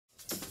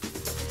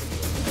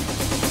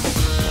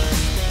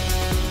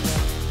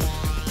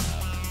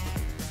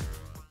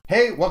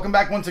Hey, welcome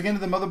back once again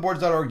to the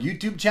Motherboards.org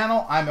YouTube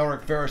channel. I'm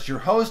Eric Ferris, your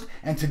host,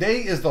 and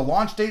today is the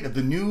launch date of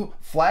the new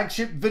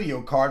flagship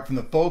video card from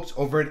the folks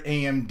over at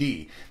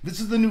AMD. This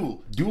is the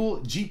new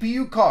dual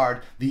GPU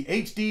card, the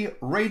HD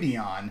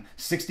Radeon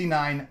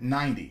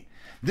 6990.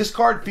 This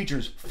card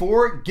features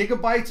 4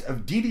 gigabytes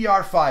of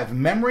DDR5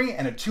 memory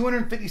and a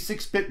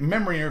 256-bit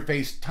memory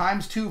interface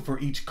 ×2 for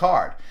each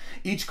card.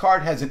 Each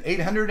card has an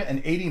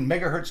 880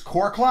 megahertz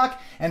core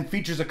clock and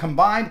features a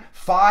combined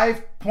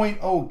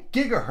 5.0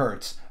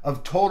 gigahertz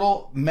of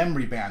total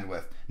memory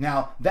bandwidth.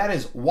 Now, that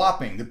is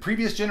whopping. The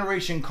previous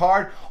generation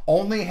card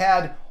only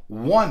had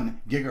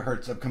 1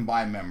 gigahertz of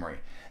combined memory.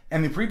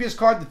 And the previous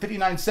card, the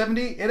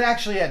 5970, it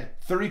actually had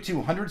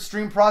 3200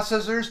 stream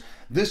processors.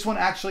 This one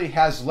actually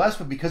has less,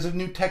 but because of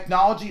new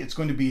technology, it's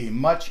going to be a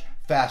much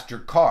faster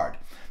card.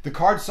 The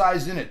card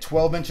sized in at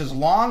 12 inches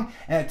long,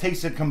 and it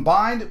takes a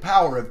combined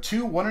power of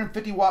 2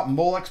 150 watt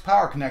Molex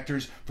power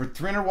connectors for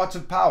 300 watts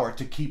of power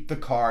to keep the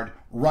card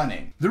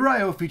running. The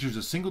I/O features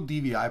a single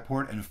DVI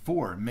port and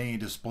 4 main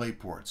display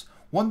ports.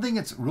 One thing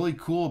that's really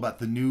cool about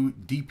the new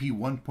DP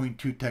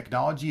 1.2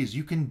 technology is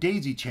you can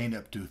daisy chain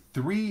up to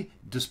 3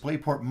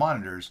 DisplayPort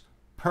monitors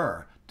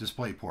per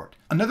DisplayPort.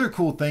 Another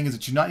cool thing is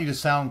that you do not need a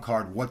sound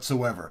card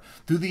whatsoever.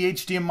 Through the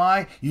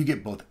HDMI, you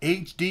get both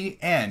HD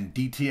and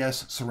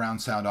DTS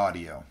surround sound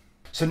audio.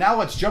 So now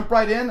let's jump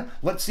right in.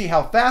 Let's see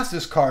how fast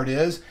this card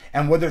is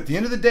and whether at the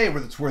end of the day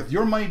whether it's worth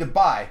your money to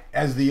buy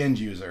as the end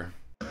user.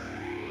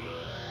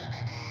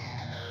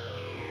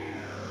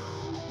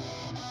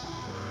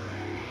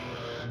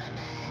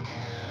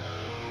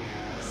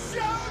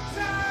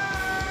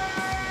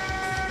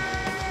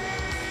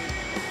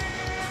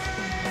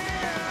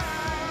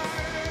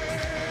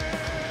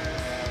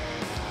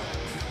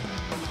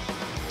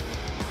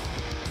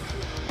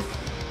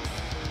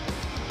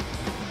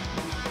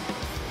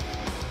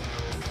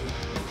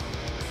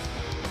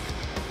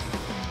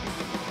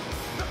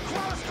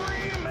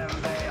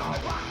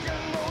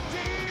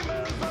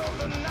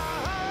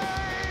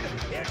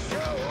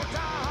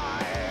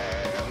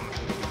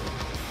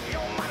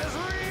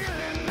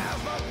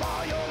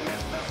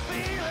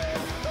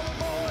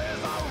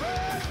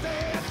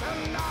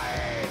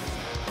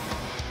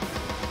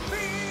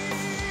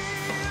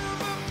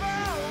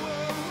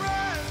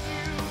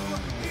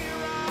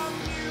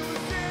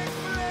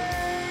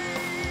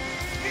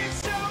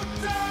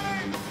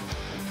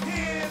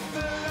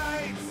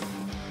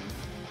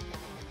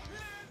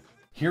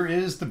 Here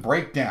is the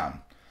breakdown.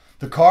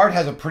 The card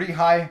has a pretty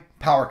high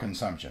power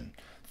consumption.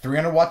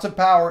 300 watts of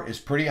power is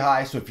pretty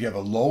high, so if you have a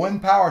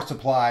low-end power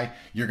supply,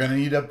 you're going to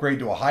need to upgrade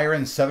to a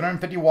higher-end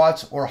 750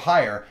 watts or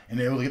higher and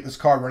be able to get this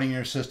card running in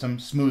your system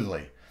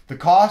smoothly. The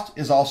cost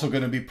is also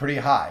going to be pretty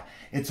high.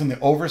 It's in the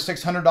over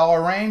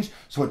 $600 range,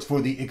 so it's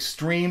for the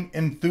extreme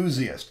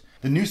enthusiast.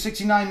 The new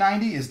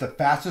 6990 is the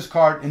fastest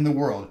card in the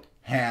world,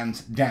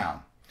 hands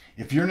down.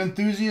 If you're an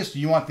enthusiast,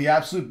 you want the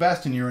absolute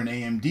best, and you're an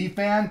AMD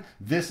fan,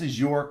 this is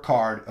your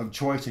card of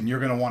choice, and you're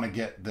going to want to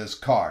get this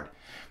card.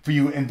 For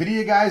you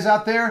NVIDIA guys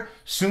out there,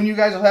 soon you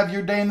guys will have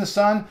your day in the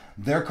sun.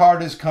 Their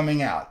card is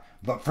coming out.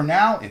 But for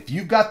now, if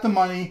you've got the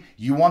money,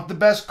 you want the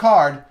best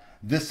card,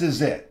 this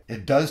is it.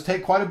 It does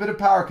take quite a bit of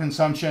power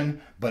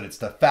consumption, but it's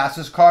the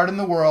fastest card in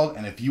the world,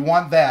 and if you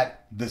want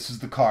that, this is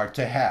the card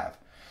to have.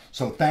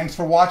 So thanks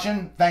for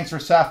watching. Thanks for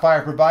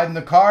Sapphire providing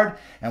the card.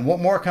 And what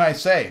more can I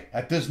say?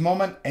 At this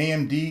moment,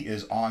 AMD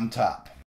is on top.